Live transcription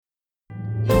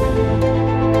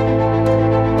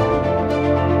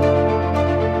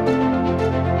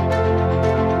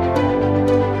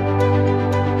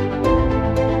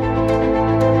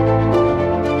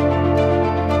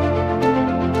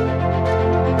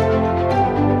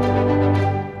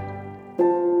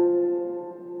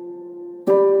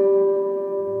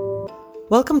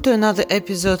Welcome to another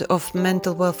episode of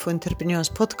Mental Wealth for Entrepreneurs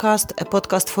podcast, a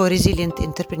podcast for resilient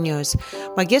entrepreneurs.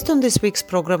 My guest on this week's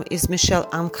program is Michelle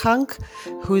Ankhang,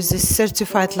 who is a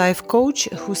certified life coach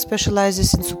who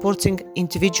specializes in supporting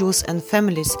individuals and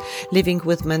families living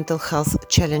with mental health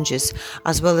challenges,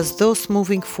 as well as those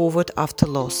moving forward after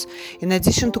loss. In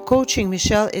addition to coaching,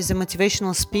 Michelle is a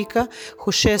motivational speaker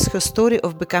who shares her story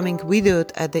of becoming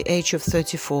widowed at the age of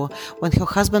 34 when her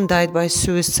husband died by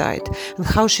suicide, and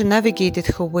how she navigated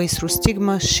her way through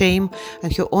stigma, shame,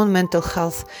 and her own mental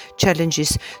health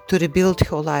challenges to rebuild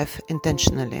her life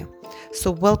intentionally.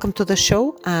 So welcome to the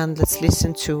show, and let's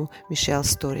listen to Michelle's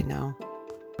story now.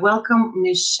 Welcome,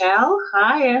 Michelle.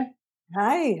 Hi.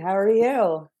 Hi, how are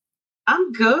you?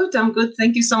 I'm good.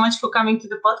 Thank you so much for coming to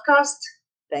the podcast.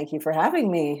 Thank you for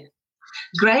having me.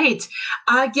 Great.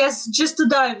 I guess just to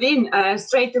dive in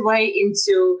straight away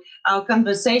into our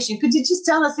conversation, could you just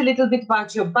tell us a little bit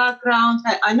about your background?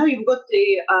 I know you've got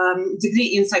the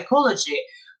degree in psychology,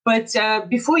 but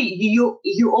before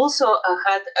you also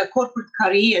had a corporate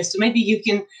career. So maybe you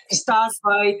can start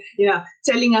by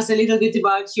telling us a little bit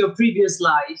about your previous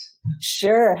life.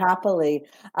 Sure, happily.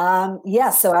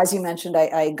 So as you mentioned,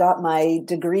 I got my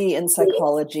degree in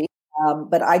psychology.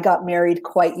 But I got married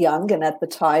quite young. And at the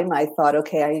time I thought,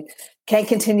 okay, I can't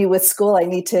continue with school. I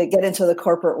need to get into the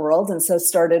corporate world. And so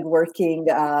started working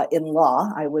in law.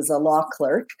 I was a law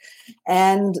clerk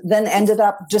and then ended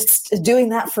up just doing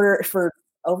that for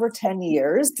over 10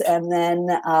 years. And then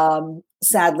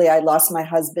sadly, I lost my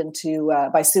husband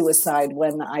by suicide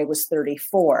when I was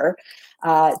 34.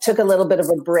 Took a little bit of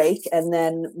a break and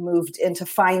then moved into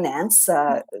finance,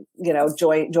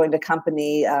 joined a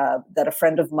company that a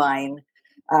friend of mine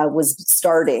was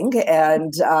starting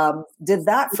and did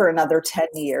that for another 10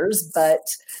 years. But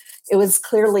it was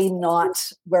clearly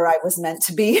not where I was meant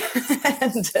to be.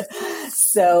 And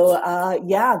so,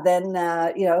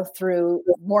 then, through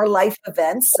more life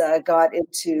events, got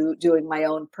into doing my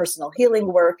own personal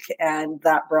healing work. And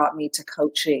that brought me to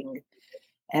coaching.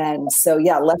 And so,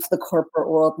 left the corporate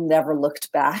world, never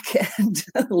looked back, and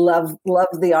love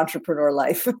the entrepreneur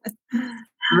life.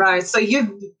 Right. So you've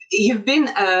been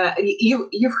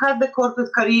you've had the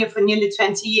corporate career for nearly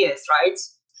 20 years, right?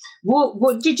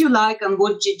 What did you like and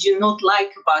what did you not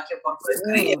like about your corporate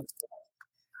career?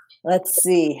 Let's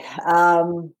see.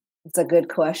 It's a good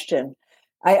question.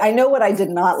 I know what I did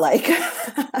not like.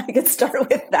 I could start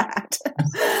with that.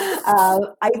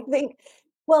 I think.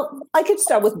 Well, I could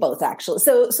start with both, actually.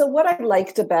 So what I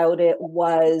liked about it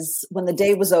was when the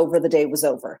day was over, the day was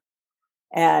over.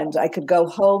 And I could go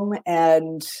home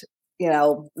and,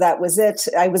 that was it.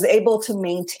 I was able to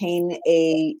maintain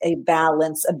a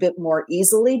balance a bit more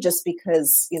easily just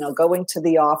because, going to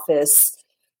the office,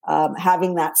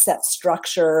 having that set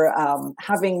structure,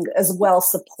 having as well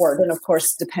support, and of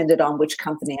course, depended on which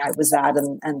company I was at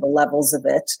and the levels of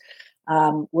it.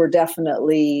 Were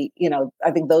definitely,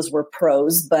 I think those were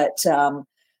pros, but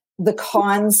the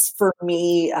cons for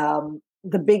me,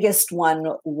 the biggest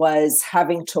one was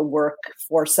having to work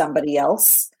for somebody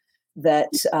else that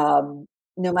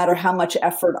no matter how much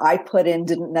effort I put in,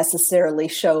 didn't necessarily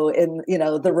show in,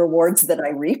 the rewards that I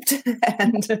reaped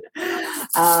and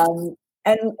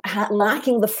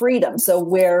lacking the freedom. So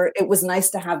where it was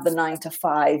nice to have the 9 to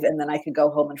 5 and then I could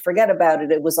go home and forget about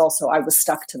it. It was also, I was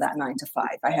stuck to that 9 to 5.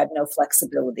 I had no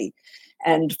flexibility.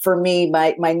 And for me,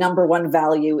 my number one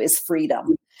value is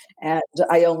freedom. And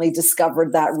I only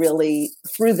discovered that really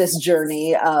through this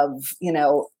journey of,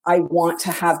 I want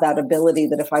to have that ability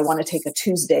that if I want to take a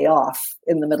Tuesday off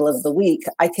in the middle of the week,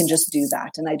 I can just do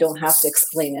that. And I don't have to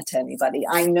explain it to anybody.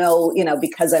 I know,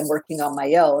 because I'm working on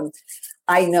my own,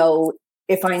 I know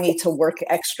if I need to work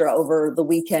extra over the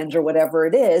weekend or whatever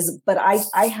it is, but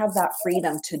I have that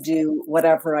freedom to do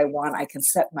whatever I want. I can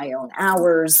set my own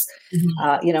hours.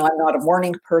 I'm not a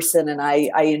morning person and I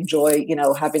enjoy,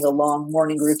 having a long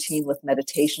morning routine with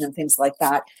meditation and things like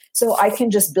that. So I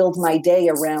can just build my day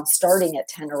around starting at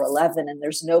 10 or 11 and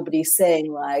there's nobody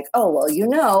saying like, oh,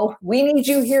 well, we need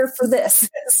you here for this.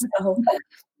 So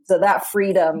that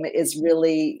freedom is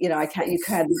really, you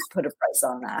can't put a price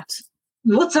on that.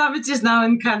 What time it is now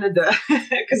in Canada?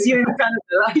 Because you're in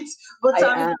Canada, right? What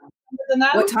time is it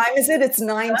now? What time is it? It's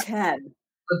 9:10.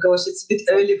 gosh, it's a bit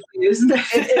early for you, isn't it?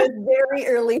 It is very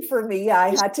early for me. Yeah, I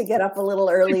had to get up a little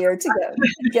earlier to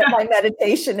get my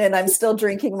meditation in. I'm still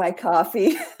drinking my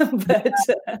coffee. But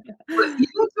You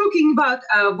were talking about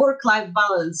work-life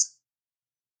balance.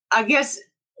 I guess,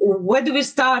 where do we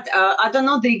start? I don't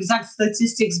know the exact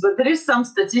statistics, but there is some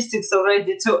statistics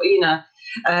already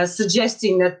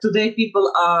suggesting that today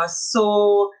people are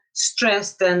so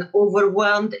stressed and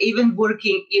overwhelmed, even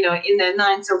working, in a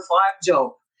 9 to 5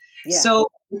 job. yeah. So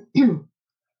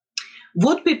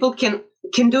what people can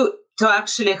do to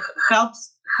actually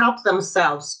help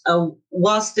themselves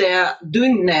whilst they're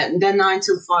doing their 9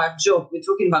 to 5 job. We're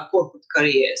talking about corporate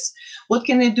careers. What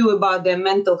can they do about their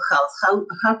mental health?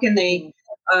 How can they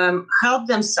help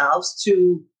themselves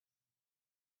to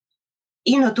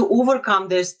overcome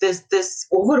this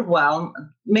overwhelm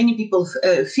many people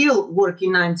feel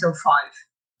working 9 till 5?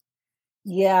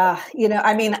 Yeah,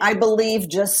 I believe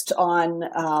just on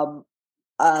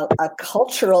a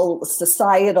cultural,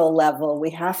 societal level, we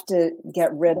have to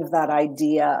get rid of that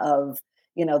idea of,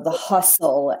 the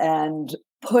hustle and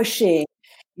pushing,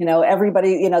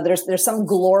 everybody, there's some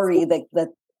glory that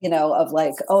of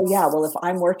like, oh yeah, well, if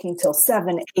I'm working till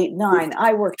 7, 8, 9,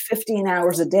 I worked 15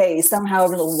 hours a day, somehow,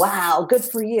 wow, good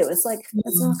for you. It's like,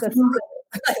 that's not good for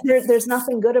you. There's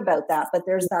nothing good about that, but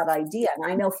there's that idea.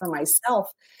 And I know for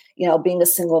myself, being a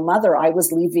single mother, I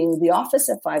was leaving the office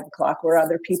at 5 o'clock where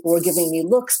other people were giving me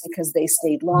looks because they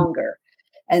stayed longer.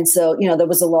 And so, there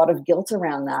was a lot of guilt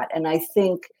around that. And I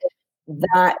think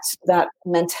that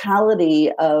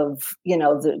mentality of,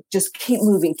 just keep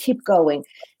moving, keep going,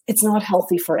 it's not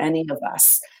healthy for any of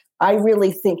us. I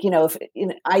really think, if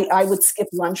I would skip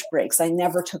lunch breaks. I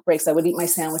never took breaks. I would eat my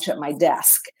sandwich at my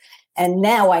desk. And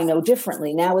now I know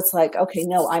differently. Now it's like, okay,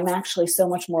 no, I'm actually so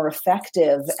much more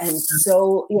effective. And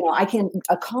so, I can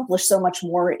accomplish so much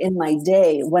more in my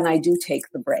day when I do take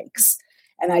the breaks.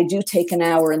 And I do take an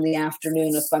hour in the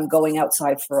afternoon if I'm going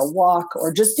outside for a walk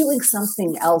or just doing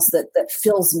something else that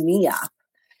fills me up.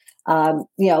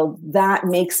 That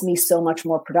makes me so much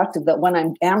more productive that when I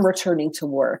am returning to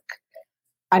work,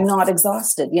 I'm not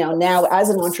exhausted. Now as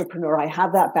an entrepreneur, I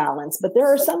have that balance, but there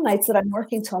are some nights that I'm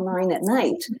working till 9 at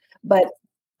night, but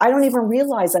I don't even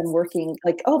realize I'm working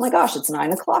like, oh my gosh, it's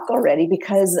 9 o'clock already,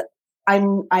 because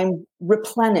I'm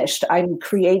replenished. I'm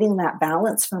creating that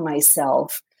balance for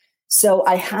myself. So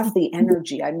I have the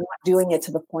energy. I'm not doing it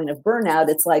to the point of burnout.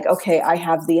 It's like, okay, I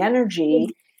have the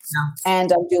energy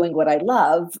and I'm doing what I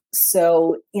love.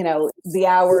 So, the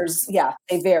hours,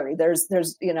 they vary. There's,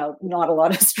 not a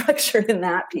lot of structure in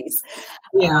that piece.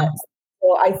 Yeah.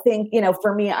 So I think,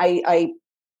 for me, I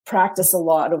practice a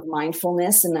lot of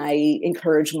mindfulness, and I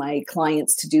encourage my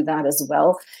clients to do that as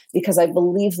well, because I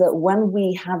believe that when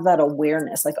we have that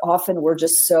awareness, like often we're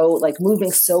just so like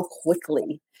moving so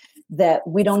quickly that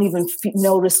we don't even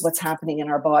notice what's happening in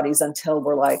our bodies until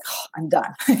we're like, oh, I'm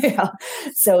done.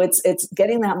 So it's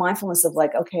getting that mindfulness of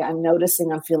like, okay, I'm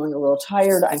noticing I'm feeling a little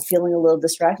tired. I'm feeling a little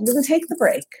distracted. Then take the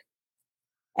break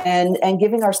and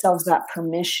giving ourselves that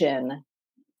permission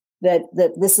that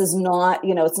this is not,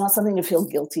 it's not something to feel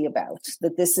guilty about,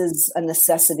 that this is a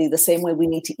necessity. The same way we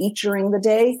need to eat during the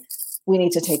day, we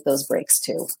need to take those breaks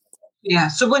too. Yeah.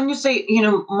 So when you say,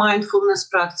 mindfulness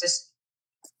practice,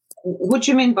 what do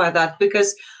you mean by that?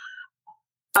 Because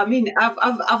I've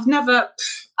never,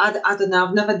 I don't know,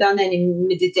 I've never done any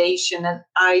meditation, and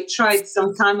I tried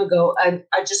some time ago and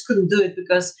I just couldn't do it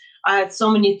because I had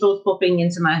so many thoughts popping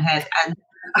into my head, and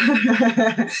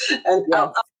I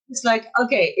was like,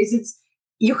 okay,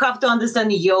 you have to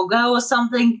understand yoga or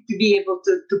something to be able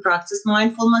to practice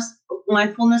mindfulness.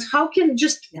 How can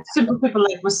just simple people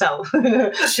like myself?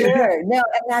 Sure. No,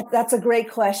 and that's a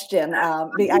great question. I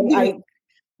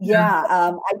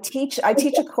teach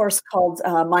a course called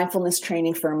Mindfulness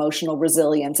Training for Emotional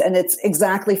Resilience, and it's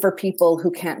exactly for people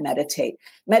who can't meditate.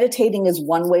 Meditating is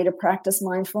one way to practice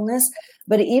mindfulness,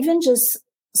 but even just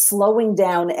slowing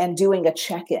down and doing a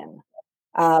check-in.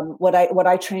 What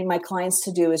I train my clients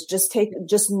to do is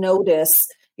just notice,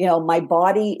 my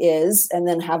body is, and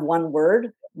then have one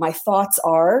word, my thoughts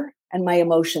are, and my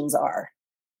emotions are.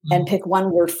 And pick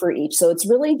one word for each. So it's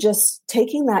really just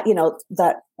taking that,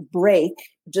 that break,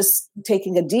 just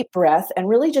taking a deep breath and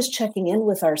really just checking in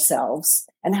with ourselves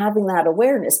and having that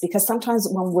awareness, because sometimes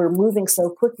when we're moving so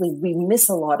quickly, we miss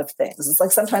a lot of things. It's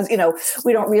like sometimes,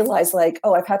 we don't realize like,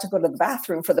 oh, I've had to go to the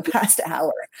bathroom for the past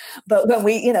hour. But when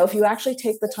we, if you actually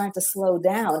take the time to slow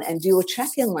down and do a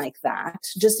check-in like that,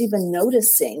 just even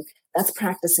noticing, that's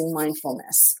practicing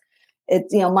mindfulness.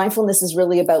 Mindfulness is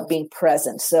really about being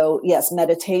present. So yes,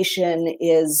 meditation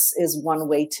is one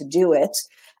way to do it.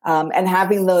 And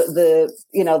having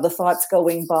the thoughts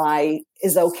going by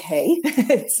is okay.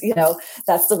 It's,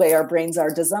 that's the way our brains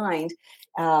are designed.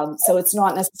 So it's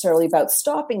not necessarily about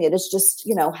stopping it. It's just,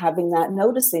 having that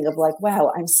noticing of like,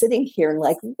 wow, I'm sitting here and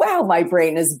like, wow, my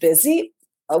brain is busy.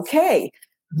 Okay.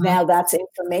 Now that's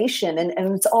information,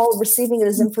 and it's all receiving it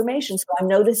as information. So I'm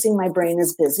noticing my brain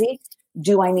is busy.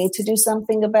 Do I need to do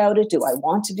something about it? Do I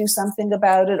want to do something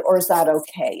about it? Or is that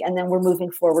okay? And then we're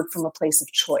moving forward from a place of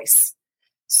choice.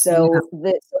 So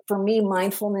for me,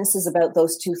 mindfulness is about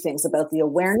those two things, about the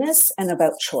awareness and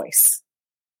about choice.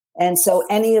 And so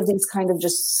any of these kind of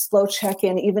just slow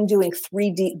check-in, even doing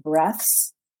 3 deep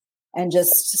breaths, and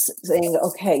just saying,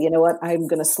 okay, you know what? I'm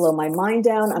going to slow my mind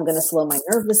down. I'm going to slow my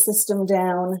nervous system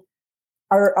down.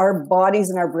 Our bodies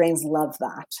and our brains love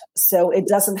that. So it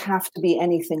doesn't have to be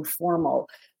anything formal.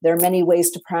 There are many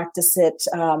ways to practice it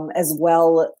as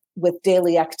well with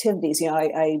daily activities.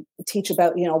 I teach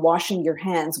about, washing your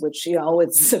hands, which,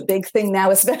 it's a big thing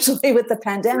now, especially with the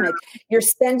pandemic. You're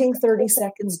spending 30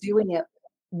 seconds doing it.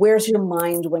 Where's your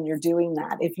mind when you're doing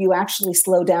that? If you actually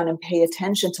slow down and pay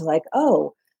attention to like,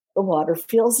 oh, the water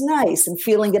feels nice, and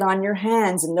feeling it on your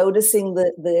hands and noticing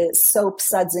the soap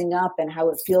sudsing up and how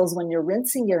it feels when you're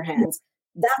rinsing your hands,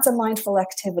 that's a mindful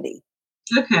activity.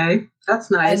 Okay, that's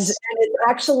nice. And it's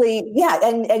actually,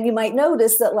 and you might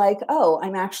notice that like, oh,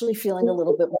 I'm actually feeling a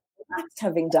little bit more relaxed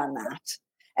having done that.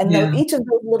 And each of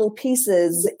those little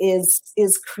pieces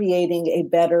is creating a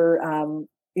better,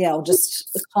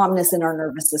 just calmness in our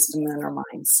nervous system and our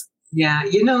minds. Yeah,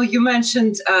 you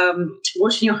mentioned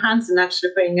washing your hands and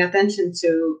actually paying attention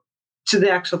to the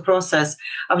actual process.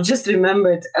 I've just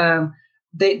remembered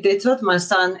they taught my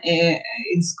son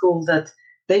in school that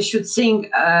they should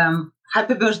sing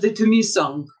 "Happy Birthday to Me"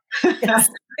 song. Yes.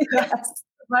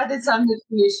 By the time they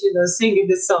finish, singing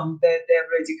the song, they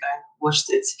already kind of watched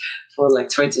it for like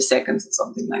 20 seconds or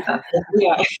something like that.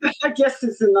 Yeah, I guess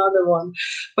it's another one.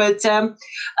 But so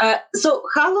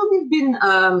how long have you been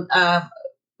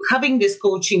having this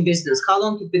coaching business? How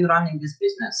long have you been running this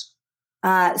business?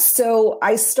 So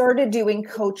I started doing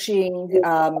coaching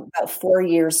about 4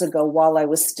 years ago while I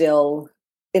was still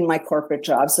in my corporate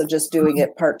job. So just doing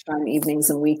it part-time, evenings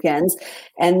and weekends.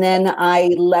 And then I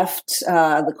left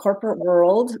the corporate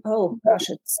world. Oh gosh,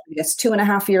 it's, I guess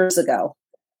 2.5 years ago.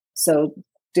 So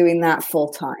doing that full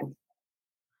time.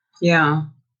 Yeah.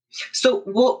 So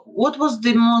what was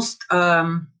the most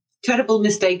terrible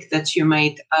mistake that you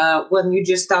made when you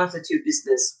just started your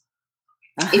business,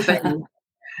 if any?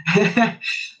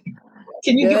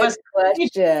 Can you give us a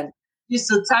question?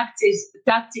 So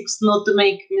tactics not to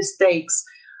make mistakes?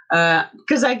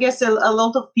 Because I guess a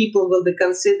lot of people will be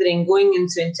considering going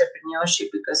into entrepreneurship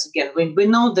because, again, we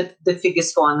know that the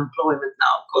figures for unemployment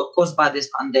now caused by this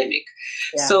pandemic.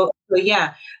 Yeah. So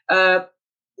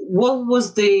what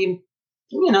was the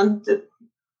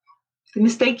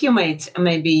mistake you made,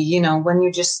 maybe, when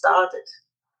you just started?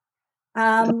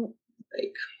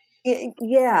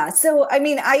 Yeah. So, I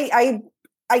mean,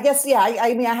 I guess,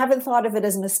 I mean, I haven't thought of it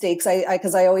as mistakes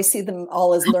because I always see them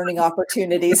all as learning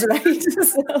opportunities, right?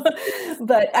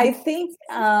 But I think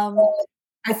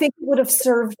it would have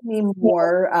served me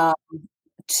more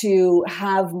to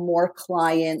have more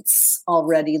clients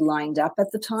already lined up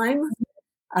at the time,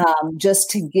 just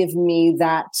to give me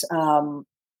that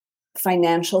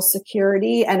financial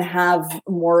security and have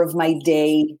more of my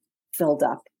day filled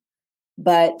up.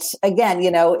 But again,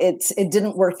 it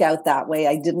didn't work out that way.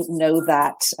 I didn't know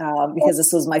that because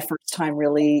this was my first time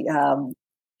really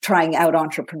trying out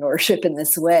entrepreneurship in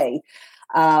this way.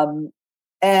 And,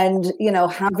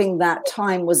 having that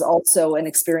time was also an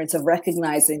experience of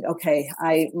recognizing, okay,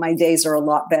 my days are a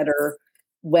lot better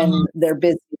when they're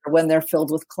busy or when they're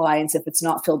filled with clients. If it's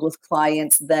not filled with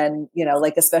clients, then,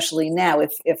 like especially now,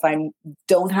 if I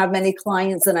don't have many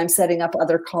clients, then I'm setting up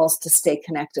other calls to stay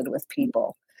connected with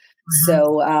people.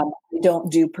 So I don't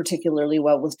do particularly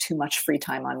well with too much free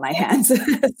time on my hands. So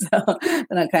then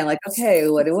I'm kind of like, okay,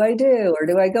 what do I do? Where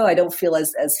do I go? I don't feel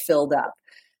as filled up.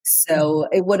 So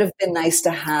it would have been nice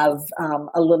to have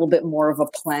a little bit more of a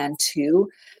plan too.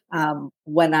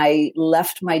 When I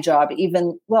left my job, I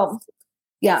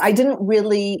didn't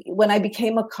really, when I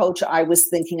became a coach, I was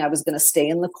thinking I was going to stay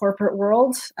in the corporate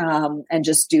world and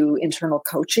just do internal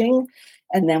coaching.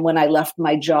 And then when I left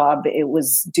my job, it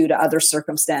was due to other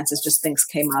circumstances, just things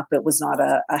came up. It was not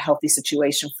a healthy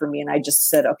situation for me. And I just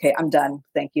said, okay, I'm done.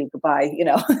 Thank you. Goodbye.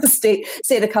 Stayed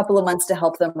a couple of months to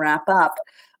help them wrap up.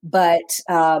 But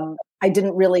I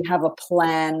didn't really have a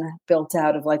plan built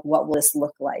out of like, what will this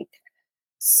look like?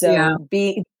 So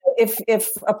if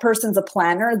a person's a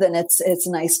planner, then it's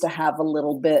nice to have a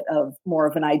little bit of more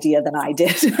of an idea than I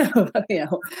did.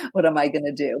 What am I going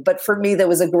to do? But for me, there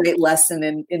was a great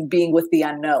lesson in being with the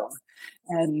unknown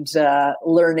and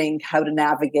learning how to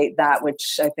navigate that,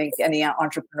 which I think any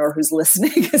entrepreneur who's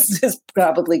listening is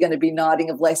probably going to be nodding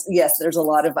of like, yes, there's a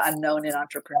lot of unknown in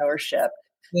entrepreneurship.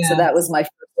 Yeah. So that was my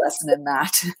first lesson in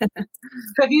that.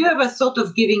 Have you ever thought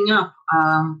of giving up?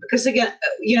 Because again,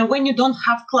 when you don't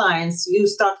have clients, you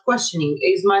start questioning,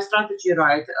 is my strategy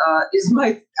right? Is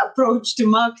my approach to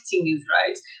marketing is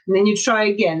right? And then you try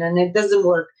again and it doesn't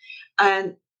work.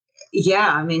 And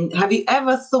have you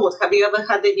ever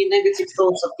had any negative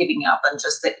thoughts of giving up and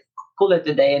just call it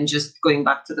a day and just going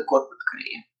back to the corporate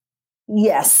career?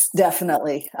 Yes,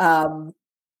 definitely.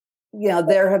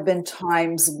 There have been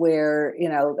times where,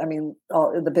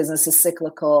 the business is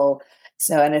cyclical.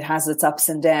 So, and it has its ups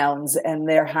and downs. And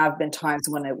there have been times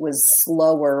when it was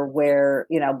slower where,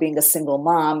 being a single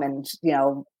mom and,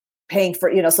 paying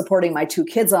for, supporting my 2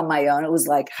 kids on my own, it was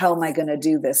like, how am I going to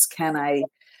do this? Can I,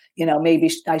 maybe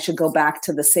I should go back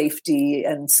to the safety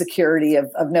and security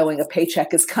of knowing a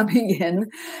paycheck is coming in,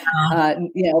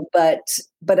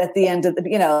 but at the end of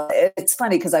it's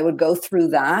funny because I would go through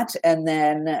that and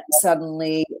then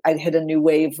suddenly I'd hit a new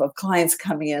wave of clients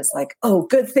coming in. It's like, oh,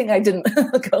 good thing I didn't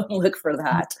go and look for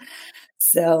that.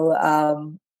 So,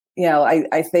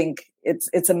 I think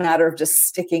it's a matter of just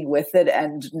sticking with it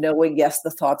and knowing, yes, the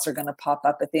thoughts are going to pop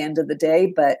up at the end of the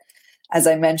day. But as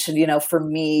I mentioned, for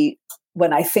me,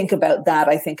 when I think about that,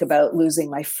 I think about losing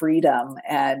my freedom,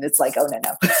 and it's like, oh no,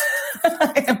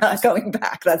 I am not going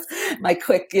back. That's my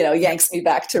quick, yanks me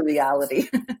back to reality.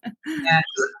 Yeah.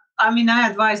 I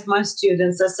advise my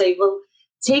students, I say, well,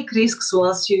 take risks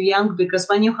whilst you're young, because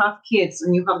when you have kids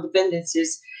and you have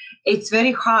dependencies, it's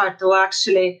very hard to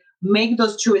actually make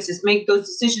those choices, make those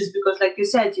decisions, because like you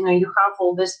said, you have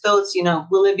all these thoughts,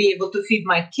 will I be able to feed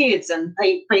my kids and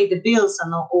pay the bills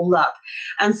and all that?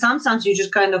 And sometimes you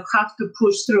just kind of have to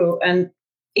push through, and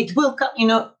it will come,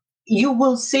 you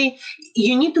will see,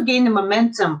 you need to gain the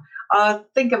momentum. I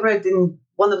think I read in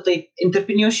one of the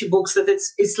entrepreneurship books that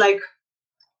it's like,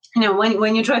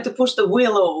 when you try to push the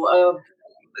wheel or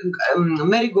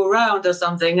merry-go-round or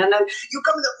something, and then you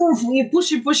come, you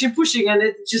pushing, and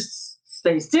it just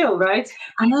stay still, right?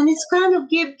 And then it's kind of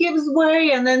gives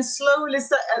way, and then slowly,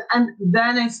 and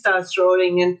then it starts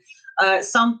rolling. And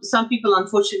some people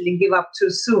unfortunately give up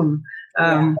too soon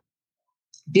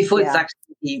before it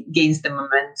actually gains the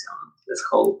momentum. This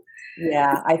whole.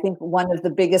 Yeah, I think one of the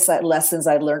biggest lessons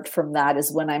I learned from that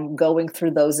is when I'm going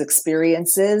through those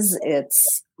experiences,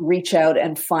 it's reach out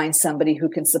and find somebody who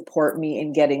can support me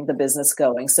in getting the business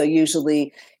going. So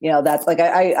usually, that's like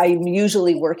I'm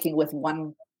usually working with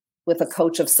a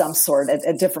coach of some sort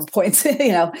at different points,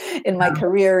 in my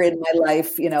career, in my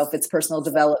life, if it's personal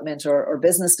development or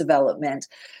business development.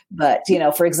 But,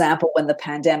 for example, when the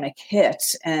pandemic hit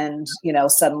and,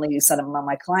 suddenly some of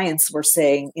my clients were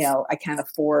saying, I can't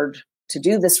afford to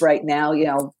do this right now.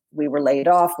 We were laid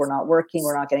off, we're not working,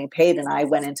 we're not getting paid. And I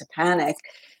went into panic.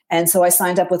 And so I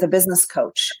signed up with a business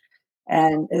coach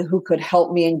and who could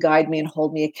help me and guide me and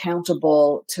hold me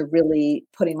accountable to really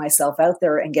putting myself out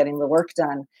there and getting the work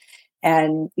done.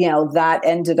 And, that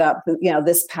ended up,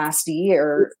 this past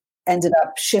year ended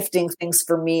up shifting things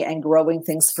for me and growing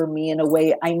things for me in a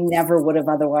way I never would have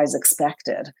otherwise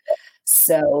expected.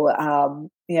 So,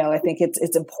 I think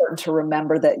it's important to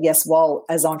remember that, yes, while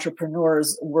as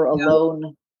entrepreneurs, we're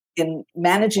alone in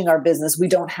managing our business, we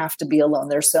don't have to be alone.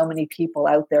 There's so many people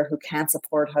out there who can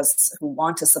support us, who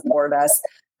want to support us,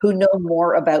 who know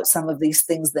more about some of these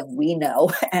things than we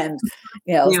know. And,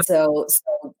 so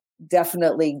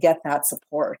definitely get that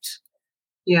support.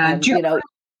 Yeah. And, do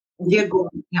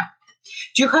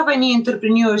you have any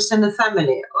entrepreneurs in the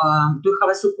family? Do you have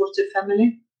a supportive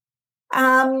family?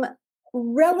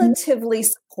 Relatively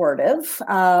supportive.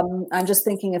 I'm just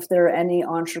thinking if there are any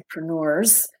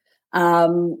entrepreneurs.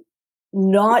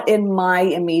 Not in my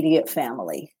immediate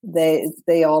family.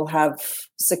 They all have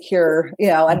secure,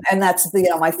 and that's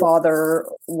my father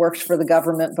worked for the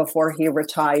government before he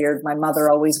retired. My mother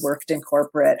always worked in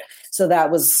corporate. So that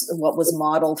was what was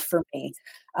modeled for me.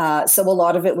 So a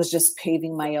lot of it was just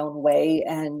paving my own way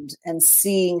and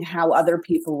seeing how other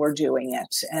people were doing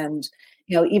it. And,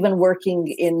 even working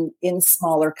in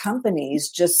smaller companies,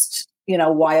 just,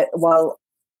 while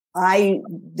I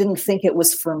didn't think it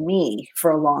was for me for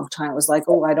a long time. It was like,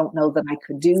 oh, I don't know that I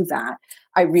could do that.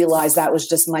 I realized that was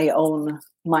just my own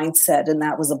mindset, and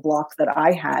that was a block that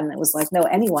I had. And it was like, no,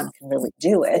 anyone can really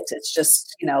do it. It's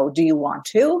just, do you want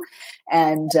to?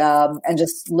 And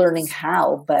just learning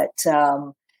how. But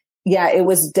yeah, it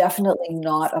was definitely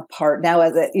not a part. Now,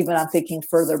 even I'm thinking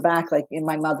further back, like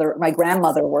my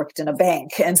grandmother worked in a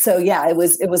bank, and so yeah, it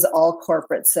was all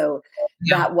corporate. So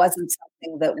Yeah. that wasn't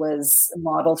something that was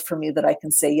modeled for me that I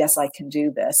can say yes, I can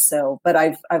do this. So, but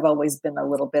I've always been a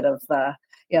little bit of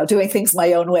doing things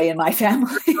my own way in my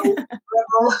family.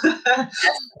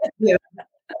 Yeah.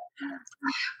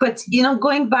 But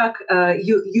going back,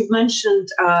 you've mentioned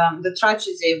the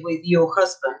tragedy with your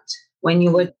husband when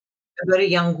you were a very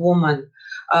young woman.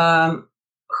 Um,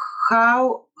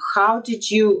 how did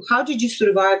you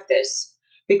survive this?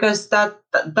 Because that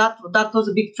was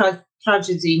a big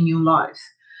tragedy in your life.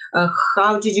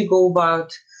 How did you go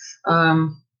about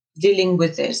dealing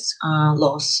with this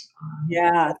loss?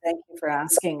 Yeah, thank you for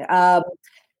asking.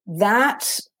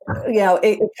 That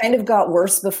it kind of got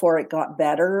worse before it got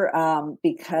better,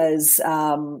 because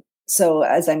so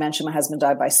as I mentioned, my husband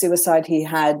died by suicide. He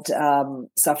had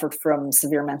suffered from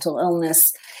severe mental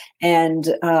illness, and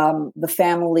the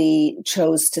family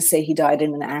chose to say he died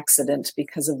in an accident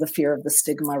because of the fear of the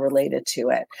stigma related to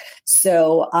it.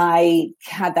 So I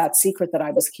had that secret that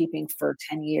I was keeping for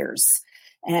 10 years.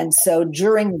 And so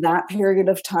during that period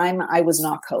of time, I was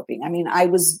not coping. I mean, I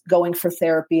was going for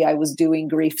therapy, I was doing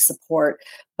grief support,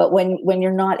 but when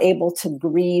you're not able to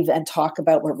grieve and talk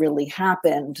about what really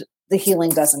happened, the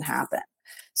healing doesn't happen.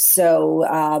 So,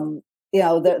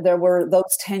 there were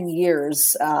those 10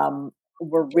 years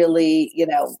were really,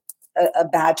 a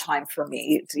bad time for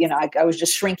me. I was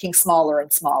just shrinking smaller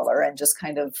and smaller and just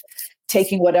kind of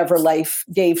taking whatever life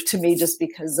gave to me just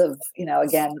because of,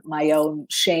 again, my own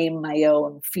shame, my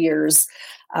own fears.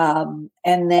 And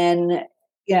then,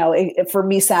 for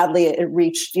me, sadly, it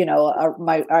reached,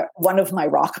 one of my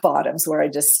rock bottoms where I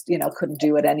just, couldn't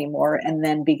do it anymore, and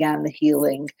then began the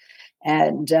healing.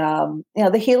 And,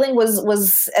 the healing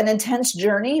was an intense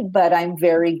journey, but I'm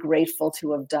very grateful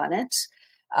to have done it.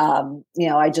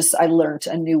 I learned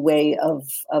a new way of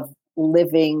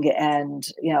living, and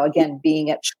again,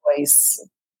 being at choice,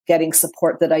 getting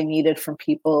support that I needed from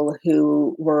people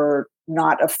who were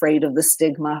not afraid of the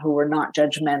stigma, who were not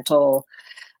judgmental.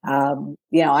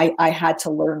 I had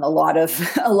to learn a lot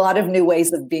of new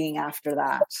ways of being after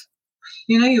that.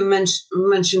 You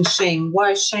mentioned shame.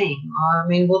 Why shame? I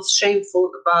mean, what's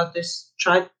shameful about this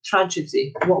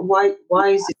tragedy? Why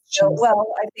is it shameful?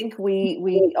 Well, I think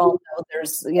we all know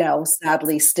there's,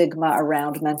 sadly, stigma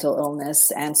around mental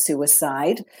illness and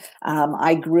suicide.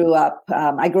 I grew up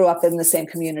in the same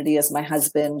community as my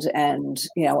husband, and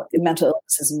mental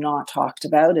illness is not talked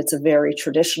about. It's a very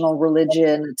traditional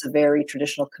religion. It's a very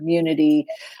traditional community.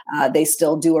 They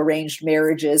still do arranged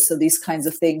marriages, so these kinds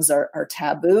of things are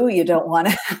taboo. You don't want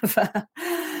to have,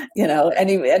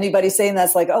 anybody saying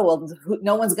that's like, oh well,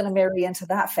 no one's going to marry into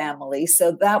that family.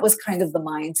 So that was kind of the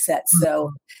mindset.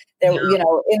 So there,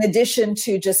 in addition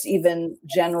to just even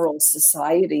general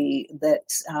society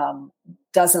that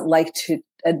doesn't like to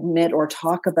admit or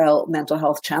talk about mental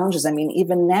health challenges. I mean,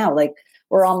 even now, like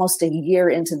we're almost a year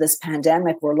into this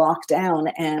pandemic, we're locked down,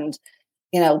 and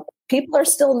people are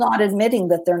still not admitting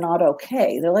that they're not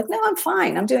okay. They're like, no, I'm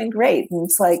fine, I'm doing great. And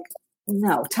it's like,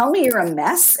 no, tell me you're a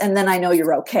mess, and then I know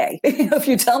you're okay. If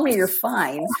you tell me you're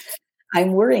fine,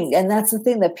 I'm worrying. And that's the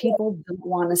thing, that people don't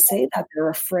want to say that. They're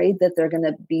afraid that they're going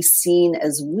to be seen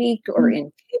as weak or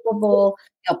incapable,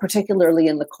 particularly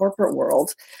in the corporate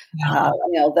world.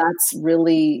 That's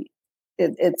really,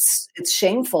 it's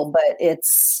shameful, but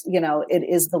it's, it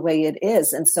is the way it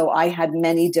is. And so I had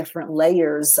many different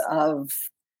layers of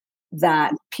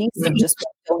that piece of just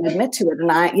don't admit to it.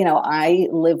 And I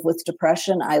live with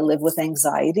depression. I live with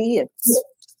anxiety. It's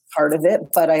part of it,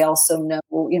 but I also know,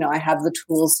 I have the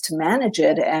tools to manage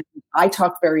it, and I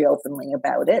talk very openly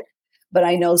about it. But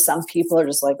I know some people are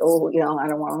just like, oh, I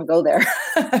don't want to go there.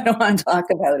 I don't want to talk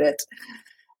about it.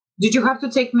 Did you have to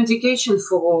take medication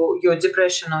for your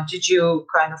depression, or did you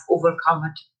kind of overcome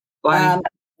it?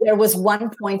 There was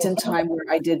one point in time where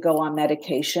I did go on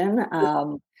medication,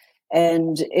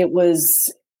 and it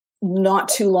was not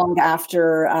too long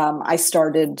after I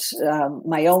started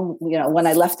my own, when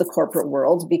I left the corporate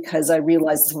world, because I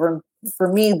realized for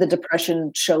me, the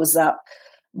depression shows up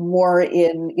more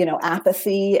in,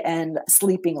 apathy and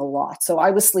sleeping a lot. So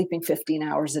I was sleeping 15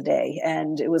 hours a day,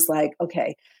 and it was like,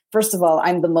 okay, first of all,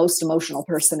 I'm the most emotional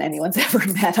person anyone's ever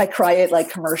met. I cry at like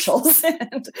commercials.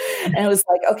 and it was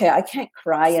like, okay, I can't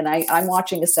cry. And I'm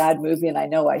watching a sad movie, and I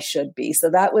know I should be. So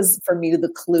that was for me the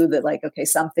clue that like, okay,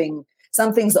 something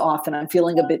something's off and I'm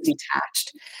feeling a bit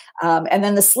detached. And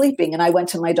then the sleeping. And I went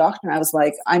to my doctor and I was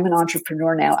like, I'm an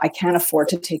entrepreneur now. I can't afford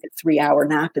to take a 3-hour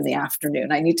nap in the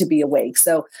afternoon. I need to be awake.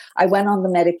 So I went on the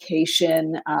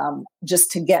medication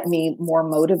just to get me more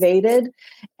motivated.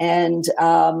 And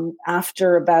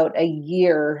after about a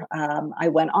year, I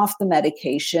went off the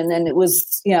medication. And it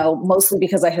was, mostly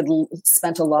because I had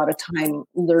spent a lot of time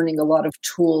learning a lot of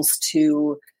tools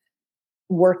to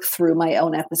work through my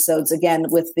own episodes. Again,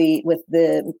 with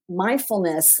the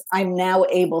mindfulness, I'm now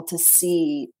able to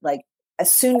see, like, as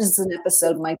soon as an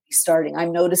episode might be starting,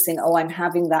 I'm noticing, I'm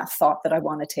having that thought that I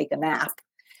want to take a nap.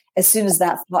 As soon as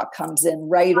that thought comes in,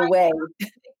 right away.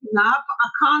 Nap, I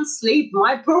can't sleep.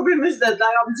 My problem is that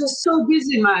I'm just so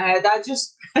busy in my head. I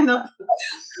just cannot.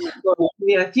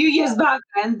 A few years back,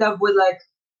 I ended up with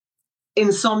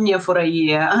insomnia for a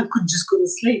year. I couldn't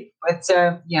sleep. But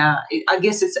I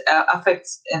guess it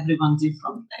affects everyone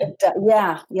differently.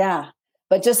 Yeah.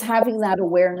 But just having that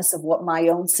awareness of what my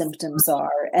own symptoms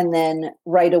are, and then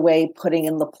right away putting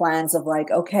in the plans of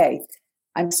like, okay,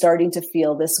 I'm starting to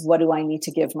feel this. What do I need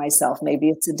to give myself? Maybe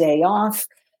it's a day off.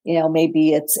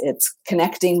 Maybe it's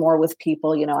connecting more with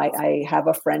people. I have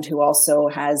a friend who also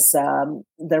has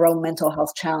their own mental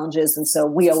health challenges. And so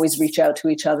we always reach out to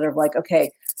each other of like, okay,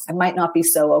 I might not be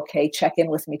so okay. Check in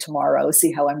with me tomorrow,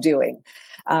 see how I'm doing.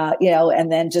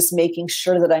 And then just making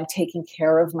sure that I'm taking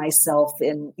care of myself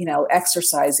in,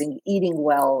 exercising, eating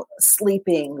well,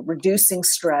 sleeping, reducing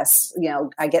stress.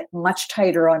 I get much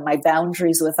tighter on my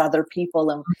boundaries with other people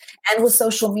and with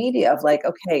social media of like,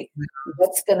 okay,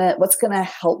 what's gonna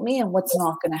help me and what's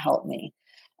not gonna help me.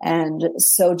 And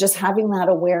so just having that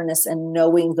awareness and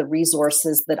knowing the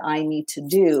resources that I need to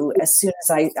do, as soon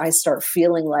as I start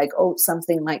feeling like,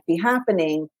 something might be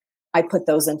happening, I put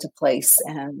those into place.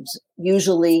 And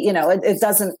usually, it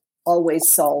doesn't always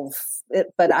solve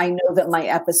it, but I know that my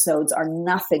episodes are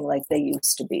nothing like they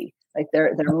used to be. Like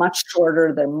they're much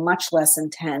shorter, they're much less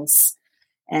intense.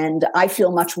 And I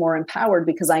feel much more empowered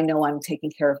because I know I'm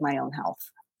taking care of my own health.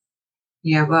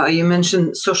 Yeah, well, you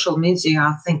mentioned social media.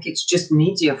 I think it's just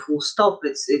media, full stop.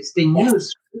 It's the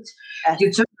news. Right? Yes.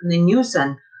 You turn on the news,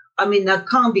 and that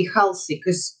can't be healthy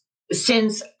because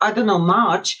since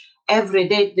March, every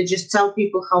day they just tell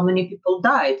people how many people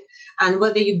died, and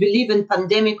whether you believe in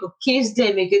pandemic or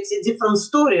case-demic, it's a different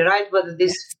story, right? Whether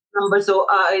these numbers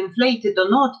are inflated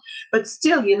or not, but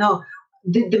still,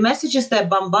 the messages they're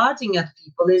bombarding at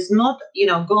people is not,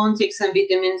 go and take some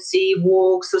vitamin C,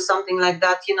 walks or something like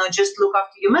that, just look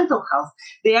after your mental health.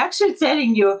 They're actually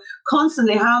telling you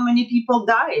constantly how many people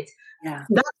died. Yeah.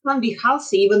 That can't be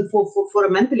healthy even for a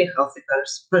mentally healthy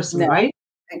person, no. Right?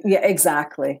 Yeah,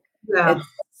 exactly. Yeah. It's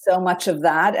so much of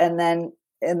that. And then,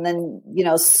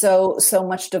 so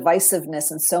much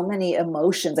divisiveness and so many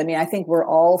emotions. I think we're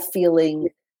all feeling,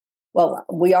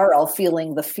 we are all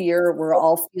feeling the fear. We're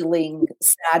all feeling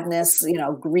sadness,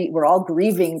 we're all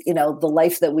grieving, the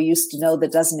life that we used to know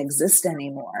that doesn't exist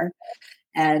anymore.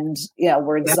 And,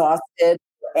 we're exhausted,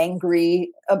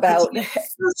 angry about the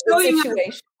situation.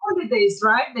 Holidays,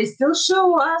 right? They still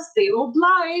show us the old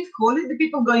life, the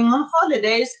people going on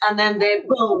holidays, and then they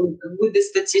go with the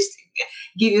statistics,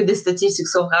 give you the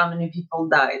statistics of how many people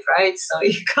died, right? So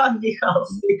it can't be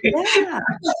healthy. Yeah,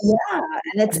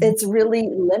 and it's really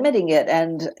limiting it.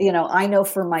 And I know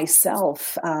for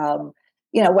myself,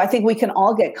 I think we can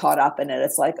all get caught up in it.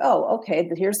 It's like, okay,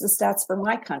 here's the stats for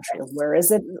my country. Where is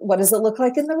it? What does it look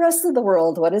like in the rest of the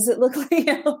world? What does it look like?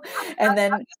 And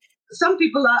then. Some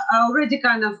people are already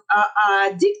kind of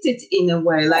addicted in a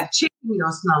way, like checking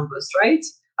those numbers, right?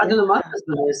 I don't know what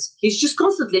husband is. He's just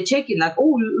constantly checking, like,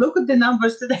 look at the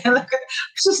numbers today.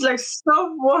 Just like,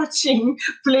 stop watching,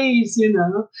 please,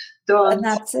 Don't. And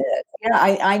that's it. Yeah,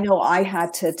 I know I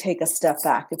had to take a step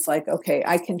back. It's like, okay,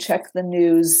 I can check the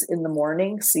news in the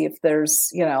morning, see if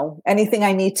there's, anything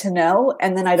I need to know,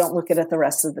 and then I don't look at it the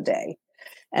rest of the day.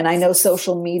 And I know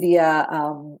social media,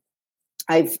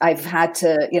 I've had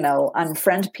to,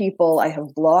 unfriend people. I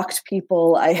have blocked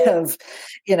people. I have,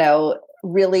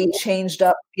 really changed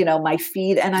up, my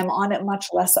feed, and I'm on it much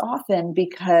less often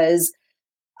because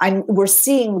we're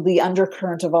seeing the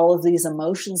undercurrent of all of these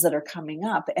emotions that are coming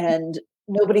up, and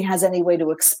nobody has any way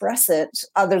to express it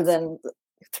other than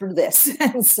through this.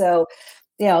 And so,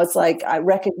 it's like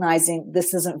recognizing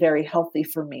this isn't very healthy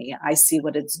for me. I see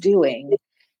what it's doing.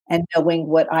 And knowing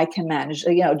what I can manage.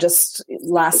 Just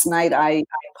last night I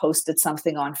posted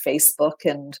something on Facebook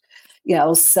and,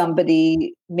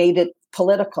 somebody made it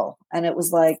political. And it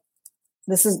was like,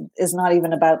 this is not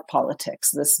even about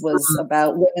politics. This was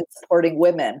about women supporting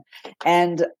women.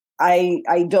 And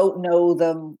I don't know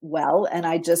them well. And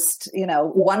I just,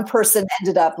 one person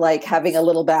ended up like having a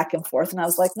little back and forth. And I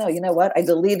was like, no, you know what? I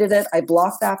deleted it. I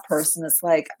blocked that person. It's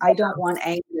like, I don't want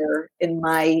anger in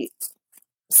my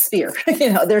sphere.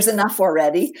 There's enough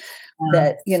already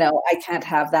that, I can't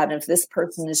have that. And if this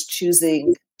person is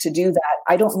choosing to do that,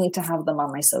 I don't need to have them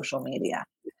on my social media.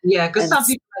 Yeah, because some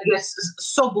people, I guess,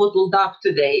 so bottled up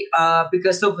today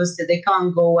because obviously they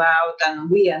can't go out and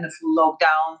we are in a full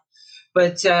lockdown.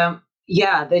 But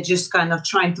they're just kind of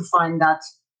trying to find that,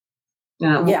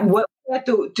 where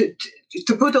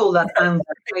to put all that anger.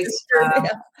 Right?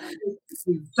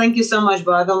 Thank you so much,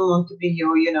 but I don't want to be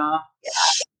you,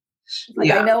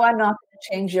 I know I'm not going to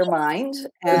change your mind,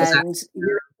 and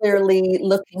you're clearly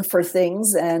looking for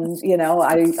things. And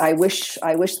I wish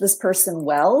this person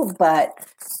well, but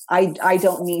I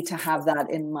don't need to have that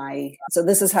in my. So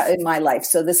this is how in my life.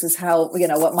 So this is how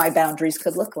what my boundaries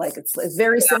could look like. It's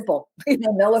very simple.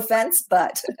 No offense,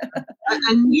 but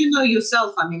and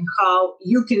yourself. I mean, how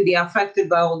you can be affected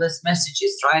by all these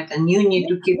messages, right? And you need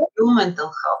to keep your mental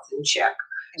health in check.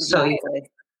 Exactly. So.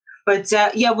 But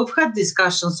we've had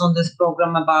discussions on this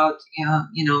program about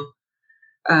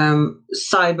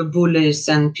cyber bullies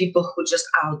and people who just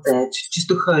out there just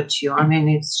to hurt you. I mean,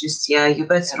 it's just you're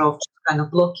better off just kind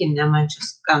of blocking them and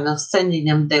just kind of sending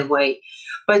them their way.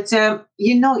 But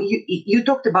you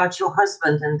talked about your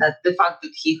husband and that the fact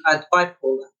that he had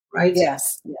bipolar, right?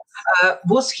 Yes.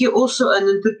 Was he also an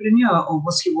entrepreneur, or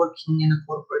was he working in a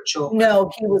corporate job?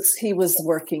 No, he was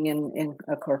working in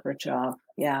a corporate job.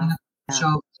 Yeah.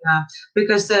 Job,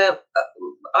 because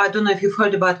I don't know if you've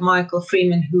heard about Michael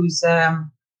Freeman, who's a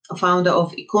founder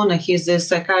of Icona. He's a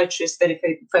psychiatrist, very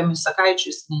famous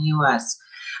psychiatrist in the US,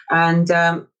 and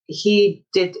he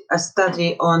did a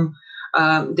study on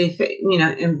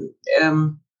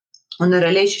on the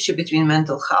relationship between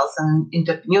mental health and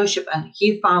entrepreneurship, and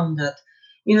he found that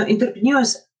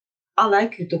entrepreneurs are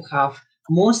likely to have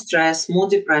more stress, more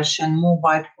depression, more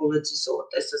bipolar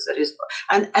disorders as a result.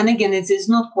 And again, it is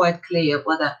not quite clear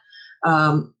whether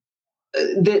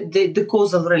the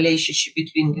causal relationship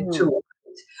between the two.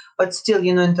 But still,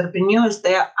 entrepreneurs,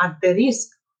 they are at the risk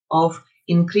of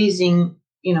increasing,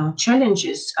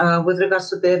 challenges with regards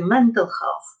to their mental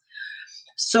health.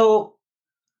 So,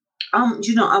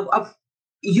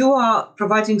 you are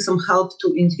providing some help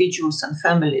to individuals and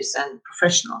families and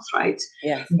professionals, right?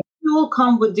 Yeah. Do they all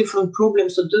come with different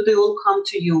problems, or do they all come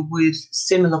to you with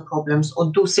similar problems,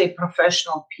 or do, say,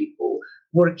 professional people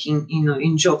working,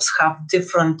 in jobs have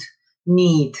different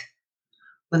need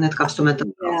when it comes to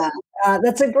mental health?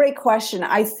 That's a great question.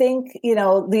 I think,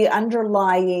 the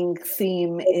underlying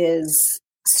theme is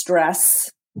stress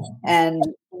and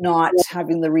not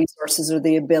having the resources or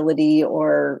the ability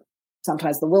or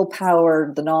sometimes the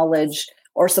willpower, the knowledge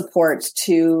or support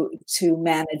to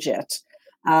manage it.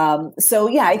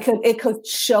 It could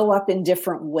show up in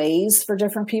different ways for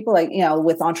different people. Like,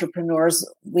 with entrepreneurs,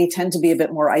 we tend to be a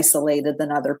bit more isolated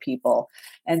than other people.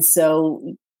 And so,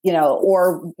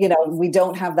 we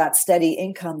don't have that steady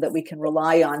income that we can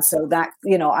rely on. So that,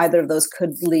 either of those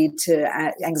could lead to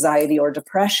anxiety or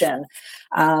depression.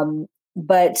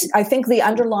 But I think the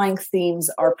underlying themes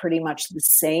are pretty much the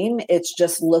same. It's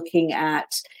just looking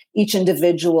at each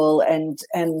individual and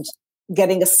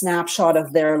getting a snapshot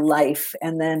of their life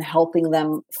and then helping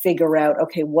them figure out,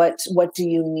 okay, what do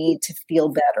you need to feel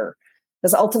better?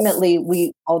 Because ultimately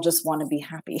we all just want to be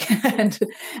happy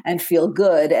and feel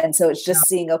good. And so it's just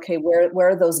seeing, okay, where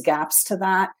are those gaps to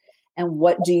that? And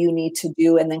what do you need to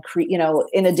do? And then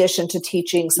in addition to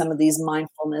teaching some of these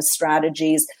mindfulness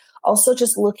strategies, also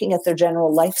just looking at their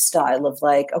general lifestyle of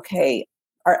like, okay,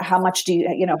 how much do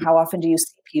you, how often do you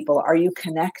see people? Are you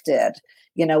connected?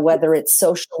 Whether it's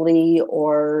socially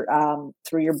or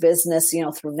through your business,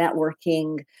 through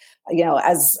networking.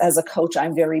 As a coach,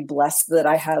 I'm very blessed that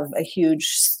I have a huge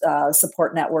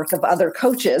support network of other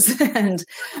coaches.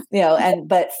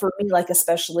 But for me, like,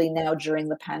 especially now during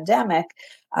the pandemic,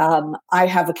 I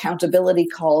have accountability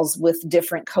calls with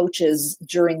different coaches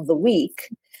during the week.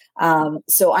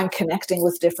 So I'm connecting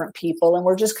with different people and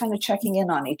we're just kind of checking in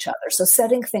on each other. So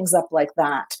setting things up like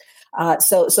that.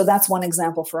 So that's one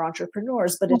example for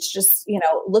entrepreneurs, but it's just,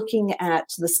 looking at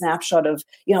the snapshot of,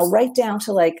 right down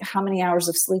to like, how many hours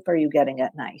of sleep are you getting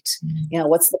at night?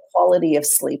 What's the quality of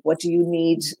sleep? What do you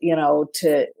need,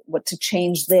 to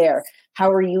change there? How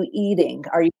are you eating?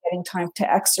 Are you getting time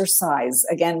to exercise?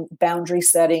 Again, boundary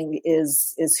setting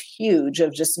is huge,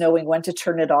 of just knowing when to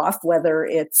turn it off, whether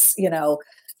it's,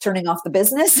 turning off the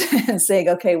business and saying,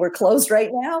 okay, we're closed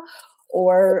right now.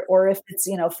 Or if it's,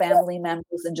 family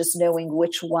members, and just knowing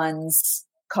which ones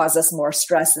cause us more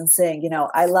stress and saying,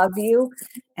 I love you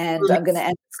and I'm going to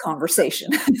end this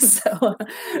conversation. So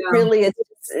really it's,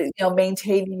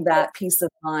 maintaining that peace of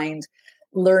mind,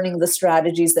 learning the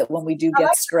strategies that when we do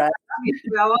get stressed.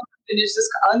 Well, finish this.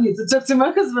 I need to talk to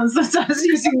my husband sometimes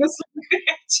using this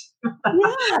language.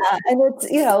 Yeah. And it's,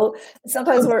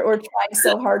 sometimes we're trying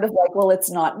so hard of like, well, it's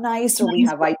not nice, or we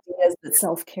have ideas that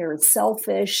self-care is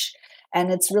selfish.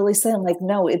 And it's really saying like,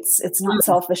 no, it's not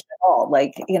selfish at all.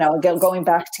 Like, going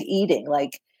back to eating,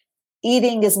 like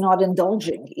eating is not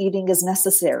indulging. Eating is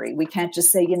necessary. We can't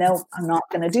just say, I'm not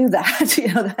going to do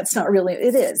that. That's not really,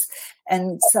 it is.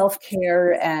 And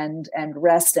self-care and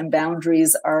rest and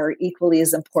boundaries are equally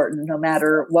as important, no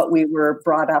matter what we were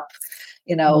brought up,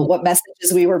 what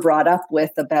messages we were brought up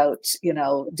with about,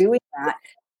 doing that.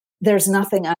 There's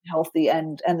nothing unhealthy.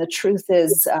 And the truth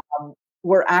is,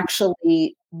 we're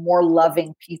actually more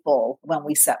loving people when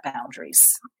we set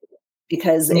boundaries,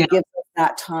 because it gives us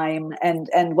that time. And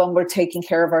when we're taking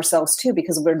care of ourselves too,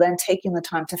 because we're then taking the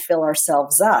time to fill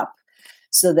ourselves up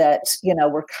so that,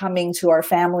 we're coming to our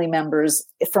family members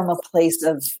from a place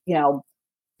of,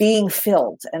 being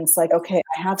filled. And it's like, okay,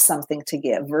 I have something to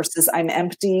give versus I'm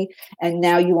empty. And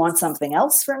now you want something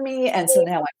else from me. And so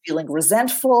now I'm feeling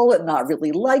resentful and not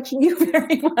really liking you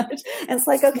very much. And it's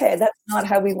like, okay, that's not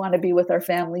how we want to be with our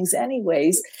families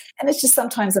anyways. And it's just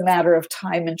sometimes a matter of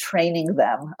time and training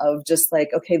them of just like,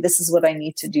 okay, this is what I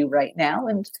need to do right now.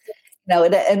 And,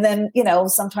 and then,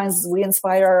 sometimes we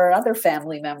inspire our other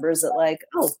family members that like,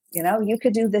 oh, you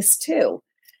could do this too.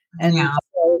 And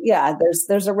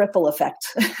there's a ripple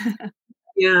effect.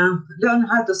 Learn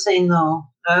how to say no.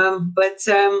 And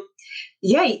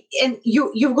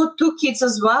you've got 2 kids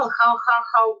as well.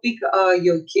 How big are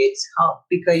your kids? How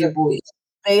big are your boys?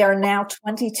 They are now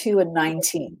 22 and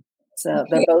 19. So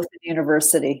they're both in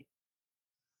university.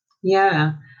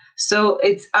 Yeah. So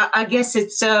it's I guess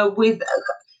it's with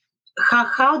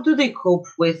how do they cope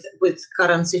with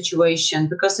current situation?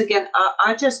 Because again,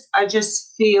 I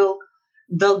just feel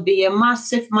there'll be a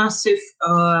massive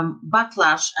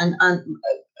backlash and a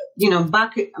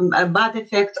bad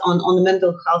effect on the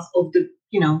mental health of the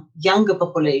younger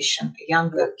population,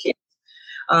 younger kids.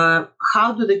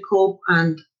 How do they cope,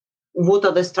 and what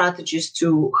are the strategies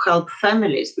to help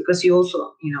families? Because you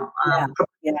also help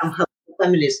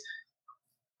families.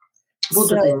 What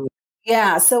do they need?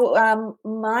 Yeah. So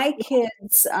my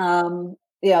kids.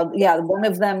 One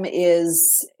of them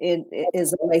is they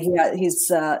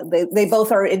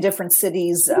both are in different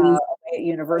cities at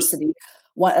university.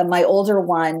 My older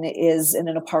one is in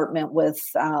an apartment with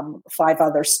 5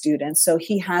 other students, so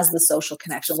he has the social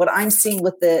connection. What I'm seeing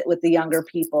with the younger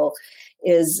people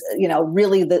is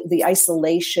really the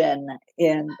isolation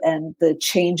and the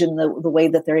change in the way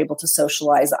that they're able to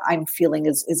socialize. I'm feeling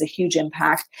is a huge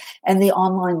impact, and the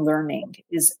online learning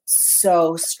is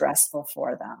so stressful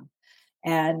for them.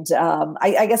 And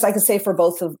I guess I could say for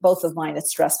both of mine,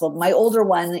 it's stressful. My older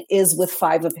one is with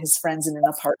 5 of his friends in an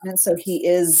apartment, so he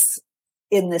is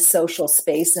in this social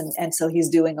space, and so he's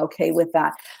doing okay with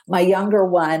that. My younger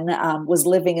one was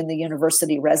living in the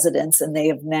university residence, and they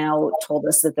have now told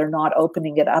us that they're not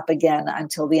opening it up again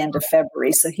until the end of